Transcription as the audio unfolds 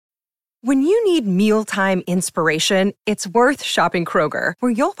When you need mealtime inspiration, it's worth shopping Kroger,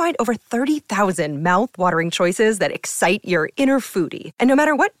 where you'll find over 30,000 mouth-watering choices that excite your inner foodie. And no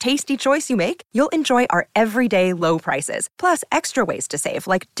matter what tasty choice you make, you'll enjoy our everyday low prices, plus extra ways to save,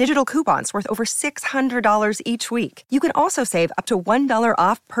 like digital coupons worth over $600 each week. You can also save up to $1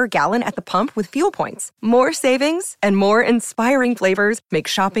 off per gallon at the pump with fuel points. More savings and more inspiring flavors make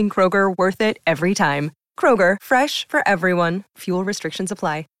shopping Kroger worth it every time. Kroger, fresh for everyone. Fuel restrictions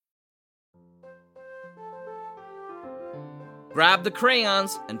apply. Grab the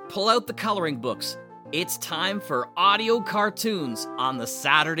crayons and pull out the coloring books. It's time for audio cartoons on the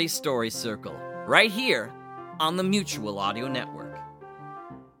Saturday Story Circle, right here on the Mutual Audio Network.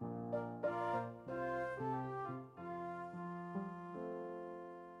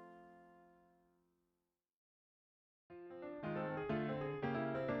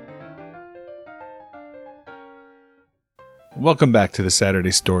 Welcome back to the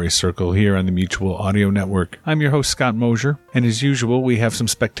Saturday Story Circle here on the Mutual Audio Network. I'm your host, Scott Mosier, and as usual, we have some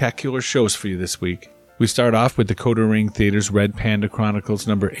spectacular shows for you this week. We start off with Dakota Ring Theater's Red Panda Chronicles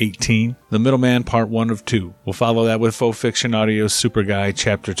number 18, The Middleman Part 1 of 2. We'll follow that with Faux Fiction Audio's Super Guy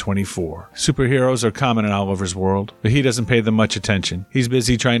Chapter 24. Superheroes are common in Oliver's world, but he doesn't pay them much attention. He's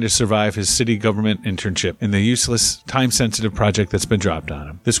busy trying to survive his city government internship and the useless, time-sensitive project that's been dropped on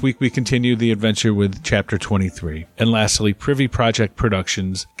him. This week we continue the adventure with Chapter 23. And lastly, Privy Project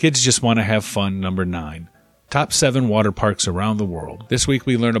Productions' Kids Just Want to Have Fun number 9. Top 7 water parks around the world. This week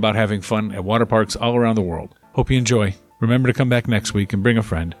we learn about having fun at water parks all around the world. Hope you enjoy. Remember to come back next week and bring a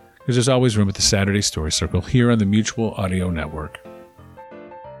friend, because there's always room at the Saturday Story Circle here on the Mutual Audio Network.